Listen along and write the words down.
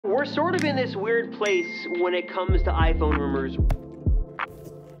We're sort of in this weird place when it comes to iPhone rumors.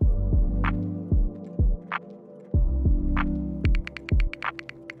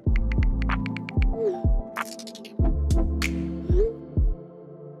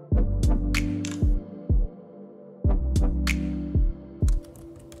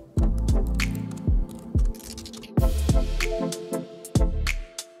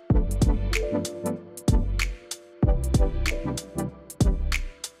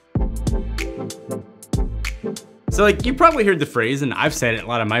 So like, you probably heard the phrase, and I've said it in a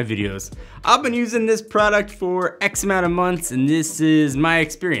lot of my videos, I've been using this product for X amount of months and this is my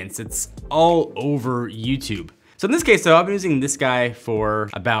experience. It's all over YouTube. So in this case though, I've been using this guy for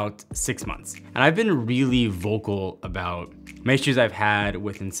about 6 months. And I've been really vocal about my issues I've had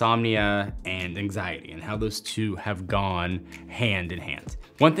with insomnia and anxiety and how those two have gone hand in hand.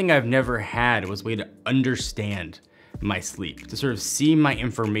 One thing I've never had was a way to understand my sleep, to sort of see my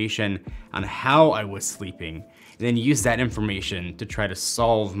information on how I was sleeping, and then use that information to try to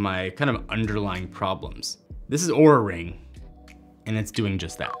solve my kind of underlying problems. This is Oura Ring, and it's doing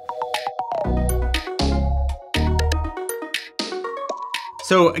just that.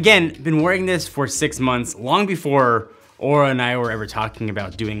 So again, been wearing this for 6 months, long before Oura and I were ever talking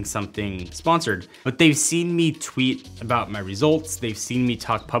about doing something sponsored, but they've seen me tweet about my results, they've seen me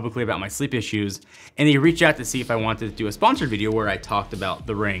talk publicly about my sleep issues, and they reached out to see if I wanted to do a sponsored video where I talked about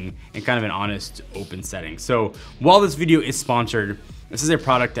the Ring in kind of an honest, open setting. So while this video is sponsored, this is a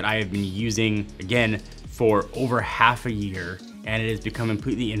product that I have been using, again, for over half a year, and it has become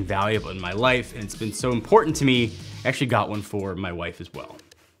completely invaluable in my life, and it's been so important to me, I actually got one for my wife as well.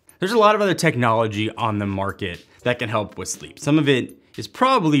 There's a lot of other technology on the market that can help with sleep. Some of it is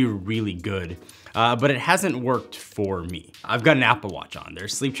probably really good, but it hasn't worked for me. I've got an Apple Watch on,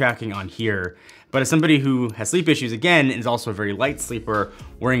 there's sleep tracking on here, but as somebody who has sleep issues again, and is also a very light sleeper,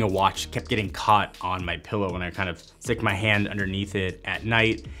 wearing a watch kept getting caught on my pillow when I kind of stick my hand underneath it at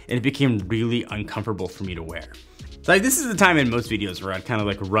night, and it became really uncomfortable for me to wear. So this is the time in most videos where I'd kind of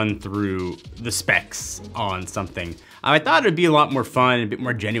like run through the specs on something. I thought it'd be a lot more fun and a bit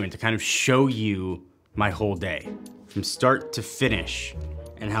more genuine to kind of show you my whole day from start to finish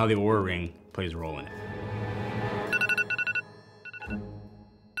and how the Oura Ring plays a role in it.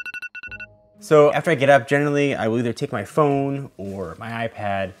 So after I get up, generally I will either take my phone or my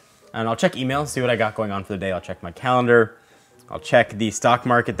iPad and I'll check email, see what I got going on for the day. I'll check my calendar. I'll check the stock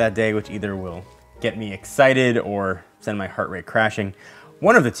market that day, which either will get me excited or send my heart rate crashing,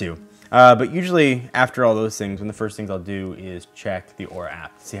 one of the two. But usually after all those things, one of the first things I'll do is check the Oura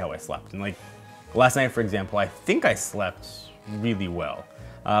app to see how I slept. And like last night, for example, I think I slept really well.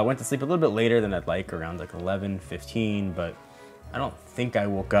 I went to sleep a little bit later than I'd like, around like 11:15, but I don't think I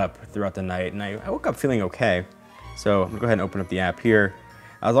woke up throughout the night, and I woke up feeling okay. So I'm gonna go ahead and open up the app here.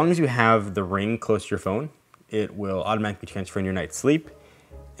 As long as you have the Ring close to your phone, it will automatically transfer in your night's sleep.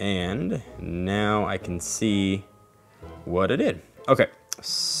 And now I can see what it did. Okay,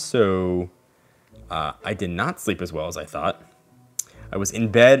 so I did not sleep as well as I thought. I was in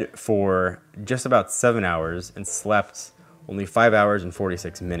bed for just about 7 hours and slept only 5 hours and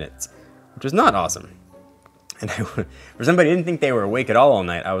 46 minutes, which is not awesome. And for somebody who didn't think they were awake at all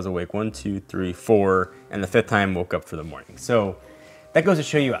night, I was awake 1, 2, 3, 4, and the 5th time woke up for the morning. So that goes to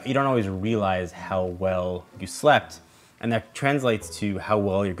show you, you don't always realize how well you slept, and that translates to how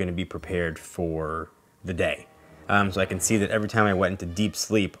well you're gonna be prepared for the day. So I can see that every time I went into deep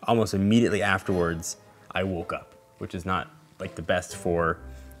sleep, almost immediately afterwards, I woke up, which is not like the best for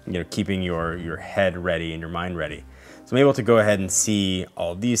keeping your head ready and your mind ready. So I'm able to go ahead and see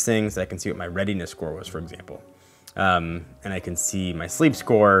all these things. I can see what my readiness score was, for example. And I can see my sleep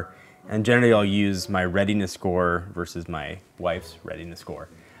score, and generally I'll use my readiness score versus my wife's readiness score,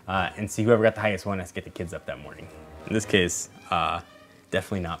 and see whoever got the highest one has to get the kids up that morning. In this case,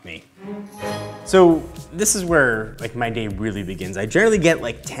 definitely not me. So this is where like my day really begins. I generally get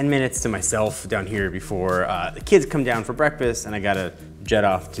like 10 minutes to myself down here before the kids come down for breakfast and I gotta jet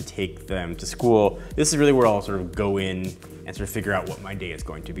off to take them to school. This is really where I'll sort of go in and sort of figure out what my day is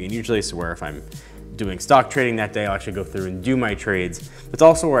going to be. And usually it's where if I'm doing stock trading that day, I'll actually go through and do my trades. It's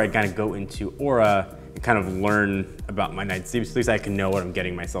also where I kind of go into Oura and kind of learn about my night's sleep, so at least I can know what I'm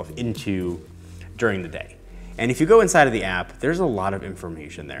getting myself into during the day. And if you go inside of the app, there's a lot of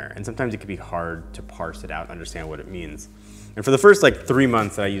information there, and sometimes it can be hard to parse it out and understand what it means. And for the first like 3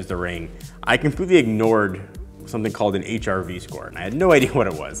 months that I used the Ring, I completely ignored something called an HRV score, and I had no idea what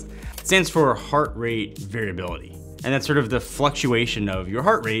it was. It stands for heart rate variability. and that's sort of the fluctuation of your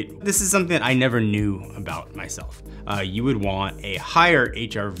heart rate. This is something that I never knew about myself. You would want a higher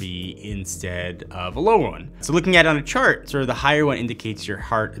HRV instead of a low one. So looking at it on a chart, sort of the higher one indicates your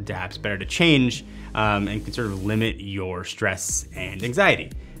heart adapts better to change and can sort of limit your stress and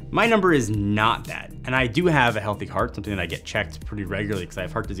anxiety. My number is not that, and I do have a healthy heart, something that I get checked pretty regularly because I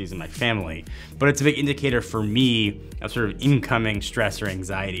have heart disease in my family, but it's a big indicator for me of sort of incoming stress or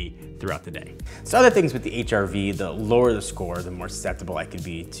anxiety throughout the day. So other things with the HRV, the lower the score, the more susceptible I could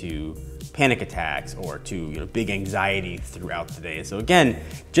be to panic attacks or to big anxiety throughout the day. So again,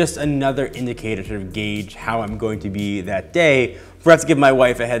 just another indicator to sort of gauge how I'm going to be that day. Perhaps give my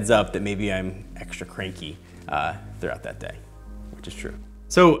wife a heads up that maybe I'm extra cranky throughout that day, which is true.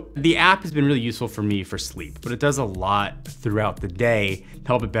 So the app has been really useful for me for sleep, but it does a lot throughout the day to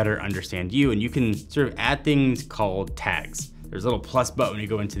help it better understand you. And you can sort of add things called tags. There's a little plus button when you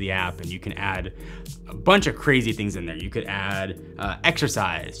go into the app, and you can add a bunch of crazy things in there. You could add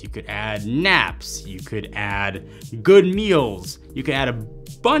exercise, you could add naps, you could add good meals, you could add a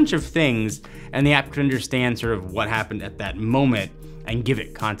bunch of things, and the app could understand sort of what happened at that moment and give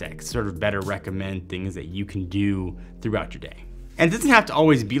it context, sort of better recommend things that you can do throughout your day. And it doesn't have to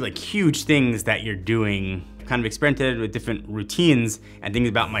always be like huge things that you're doing. I've kind of experimented with different routines and things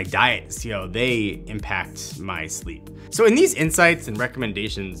about my diet to see how they impact my sleep. So in these insights and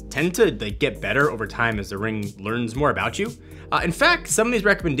recommendations tend to get better over time as the Ring learns more about you. In fact, some of these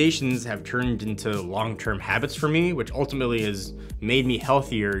recommendations have turned into long-term habits for me, which ultimately has made me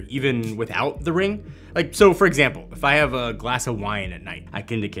healthier even without the Ring. So for example, if I have a glass of wine at night, I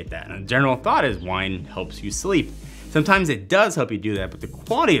can indicate that. And the general thought is wine helps you sleep. Sometimes it does help you do that, but the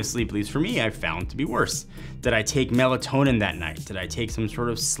quality of sleep, at least for me, I've found to be worse. Did I take melatonin that night? Did I take some sort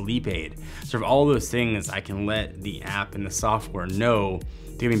of sleep aid? Sort of all those things I can let the app and the software know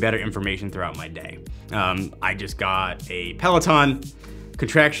to give me better information throughout my day. I just got a Peloton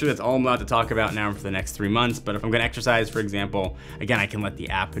contraction. That's all I'm allowed to talk about now for the next 3 months. But if I'm gonna exercise, for example, again, I can let the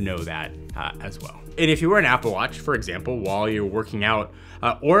app know that as well. And if you wear an Apple Watch, for example, while you're working out,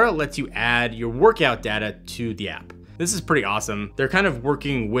 Oura lets you add your workout data to the app. This is pretty awesome. They're kind of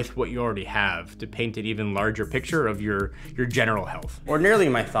working with what you already have to paint an even larger picture of your general health. Ordinarily,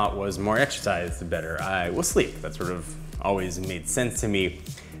 my thought was more exercise, the better I will sleep. That sort of always made sense to me.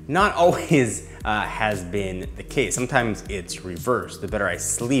 Not always has been the case. Sometimes it's reversed. The better I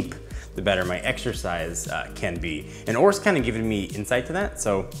sleep, the better my exercise can be. And Oura's kind of given me insight to that.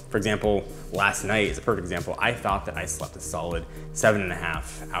 So for example, last night is a perfect example. I thought that I slept a solid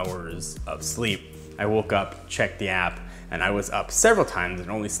 7.5 hours of sleep. I woke up, checked the app, and I was up several times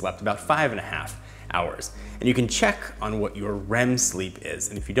and only slept about 5.5 hours. And you can check on what your REM sleep is.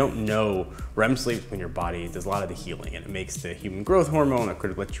 And if you don't know, REM sleep is when your body does a lot of the healing, and it makes the human growth hormone that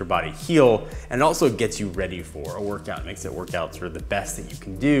could let your body heal, and it also gets you ready for a workout. It makes it workout sort of the best that you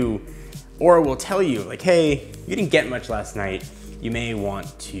can do. Or it will tell you like, hey, you didn't get much last night. You may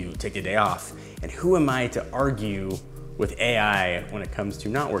want to take a day off. And who am I to argue with AI when it comes to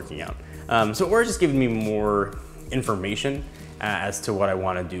not working out? So Oura's just giving me more information as to what I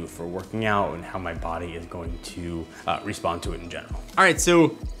want to do for working out and how my body is going to respond to it in general. All right,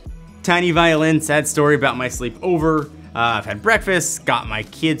 so tiny violin, sad story about my sleep over. I've had breakfast, got my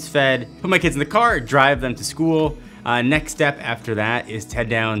kids fed, put my kids in the car, drive them to school. Next step after that is to head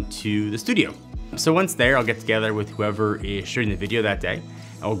down to the studio. So once there, I'll get together with whoever is shooting the video that day.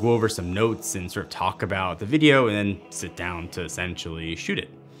 I'll go over some notes and sort of talk about the video and then sit down to essentially shoot it.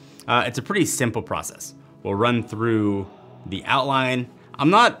 It's a pretty simple process. We'll run through the outline. I'm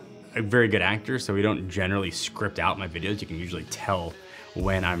not a very good actor, so we don't generally script out my videos. You can usually tell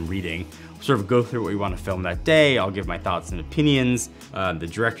when I'm reading. We'll sort of go through what we want to film that day. I'll give my thoughts and opinions. The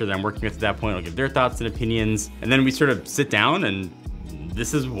director that I'm working with at that point will give their thoughts and opinions. And then we sort of sit down, and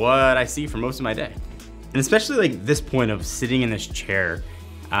this is what I see for most of my day. And especially like this point of sitting in this chair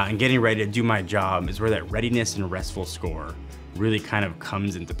and getting ready to do my job is where that readiness and restful score really kind of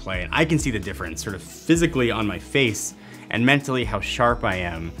comes into play. And I can see the difference sort of physically on my face and mentally how sharp I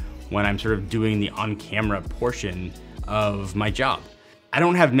am when I'm sort of doing the on-camera portion of my job. I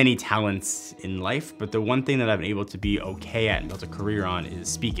don't have many talents in life, but the one thing that I've been able to be okay at and built a career on is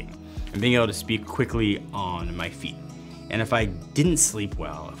speaking and being able to speak quickly on my feet. And if I didn't sleep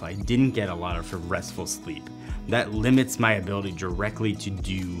well, if I didn't get a lot of restful sleep, that limits my ability directly to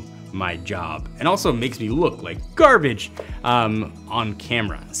do my job and also makes me look like garbage on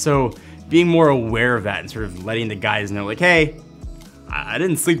camera. So being more aware of that and sort of letting the guys know like, hey, I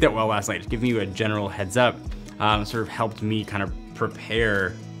didn't sleep that well last night, just giving you a general heads up, sort of helped me kind of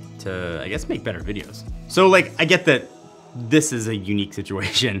prepare to, I guess, make better videos. So like, I get that this is a unique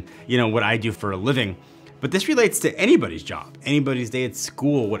situation, you know, what I do for a living, But this relates to anybody's job, anybody's day at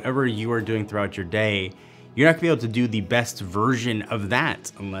school, whatever you are doing throughout your day. You're not gonna be able to do the best version of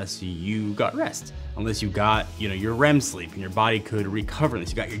that unless you got rest, unless you got, your REM sleep and your body could recover,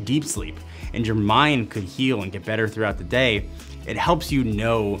 unless you got your deep sleep and your mind could heal and get better throughout the day. It helps you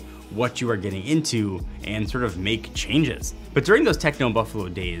know what you are getting into and sort of make changes. But during those Techno Buffalo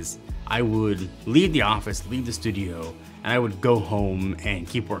days, I would leave the office, leave the studio, and I would go home and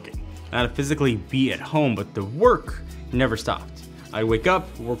keep working. I'd physically be at home, but the work never stopped. I'd wake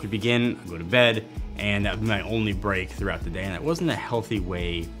up, work would begin, I'd go to bed, and that would be my only break throughout the day. And that wasn't a healthy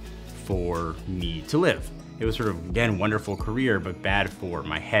way for me to live. It was sort of, again, wonderful career, but bad for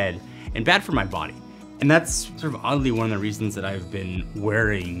my head and bad for my body. And that's sort of oddly one of the reasons that I've been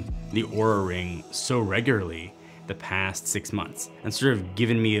wearing the Oura Ring so regularly the past 6 months, and sort of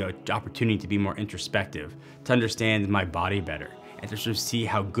given me an opportunity to be more introspective, to understand my body better, and to sort of see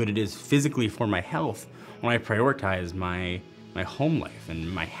how good it is physically for my health when I prioritize my home life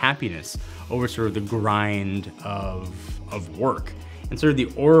and my happiness over sort of the grind of work. And sort of the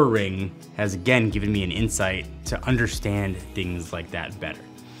Oura Ring has again given me an insight to understand things like that better.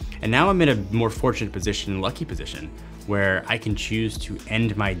 And now I'm in a more fortunate position, lucky position, where I can choose to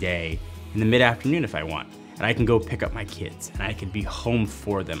end my day in the mid-afternoon if I want. And I can go pick up my kids and I could be home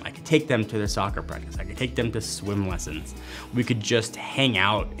for them. I could take them to their soccer practice. I could take them to swim lessons. We could just hang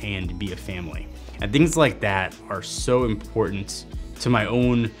out and be a family. And things like that are so important to my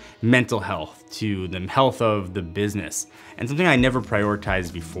own mental health, to the health of the business, and something I never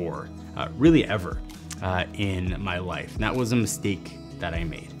prioritized before, really ever in my life. And that was a mistake that I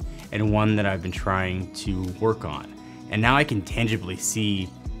made, and one that I've been trying to work on. And now I can tangibly see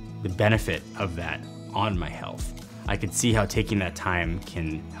the benefit of that on my health. I can see how taking that time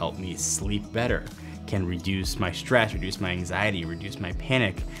can help me sleep better, can reduce my stress, reduce my anxiety, reduce my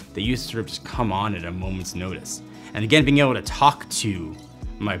panic that used to sort of just come on at a moment's notice. And again, being able to talk to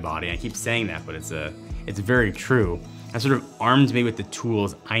my body, I keep saying that, but it's very true, has sort of armed me with the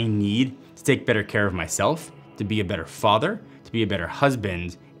tools I need to take better care of myself, to be a better father, to be a better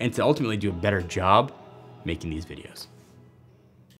husband, and to ultimately do a better job making these videos.